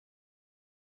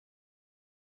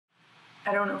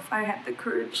I don't know if I have the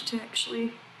courage to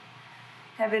actually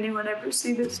have anyone ever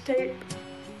see this tape.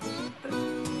 But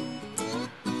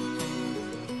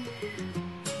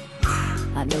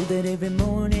I know that every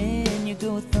morning you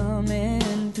go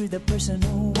thumbing through the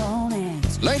personal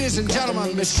warnings. Ladies and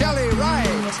gentlemen, Miss CHELY WRIGHT.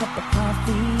 A cup of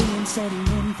coffee and setting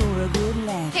in for a good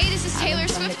laugh. Hey, this is Taylor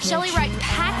Swift. CHELY WRIGHT,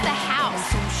 pack the house.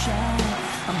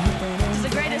 This is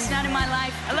the greatest night of my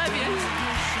life. I love you.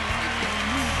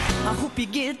 I hope you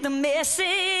get the message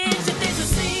that there's a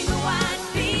single white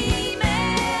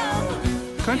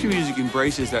female. Country music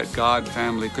embraces that God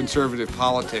family conservative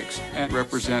politics and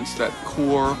represents that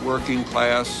core working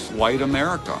class white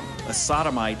America. A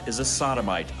sodomite is a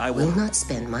sodomite. I will not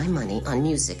spend my money on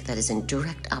music that is in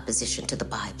direct opposition to the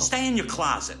Bible. Stay in your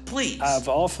closet, please. I've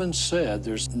often said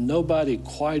there's nobody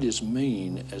quite as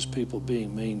mean as people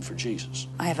being mean for Jesus.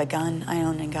 I have a gun. I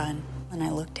own a gun. And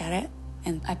I looked at it,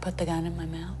 and I put the gun in my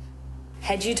mouth.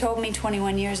 Had you told me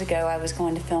 21 years ago I was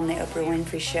going to film the Oprah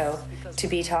Winfrey Show to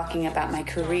be talking about my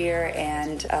career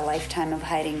and a lifetime of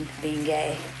hiding being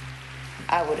gay,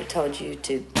 I would have told you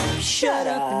to shut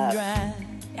up and drive.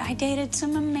 I dated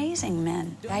some amazing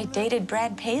men. I dated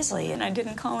Brad Paisley, and I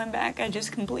didn't call him back. I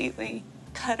just completely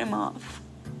cut him off.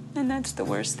 And that's the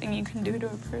worst thing you can do to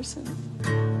a person.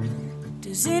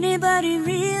 Does anybody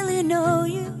really know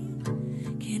you?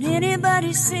 Can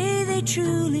anybody say they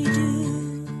truly do?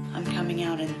 I'm coming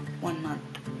out in 1 month.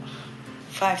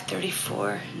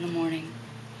 5:34 in the morning.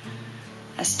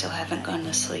 I still haven't gone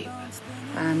to sleep.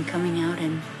 I'm coming out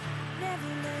in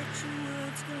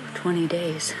 20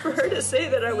 days. for her to say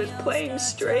that I was playing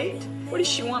straight, what does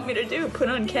she want me to do? Put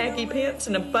on khaki pants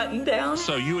and a button down?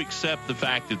 So you accept the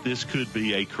fact that this could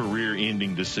be a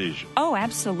career-ending decision? Oh,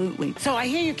 absolutely. So I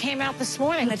hear you came out this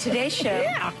morning. On the Today Show.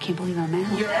 Yeah. I can't believe I'm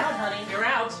out. You're out, honey. You're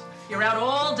out. You're out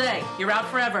all day. You're out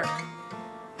forever.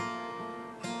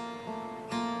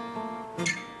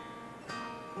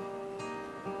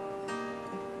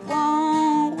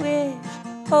 Won't wish,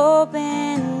 hope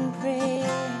and pray,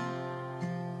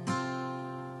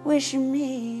 wishing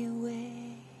me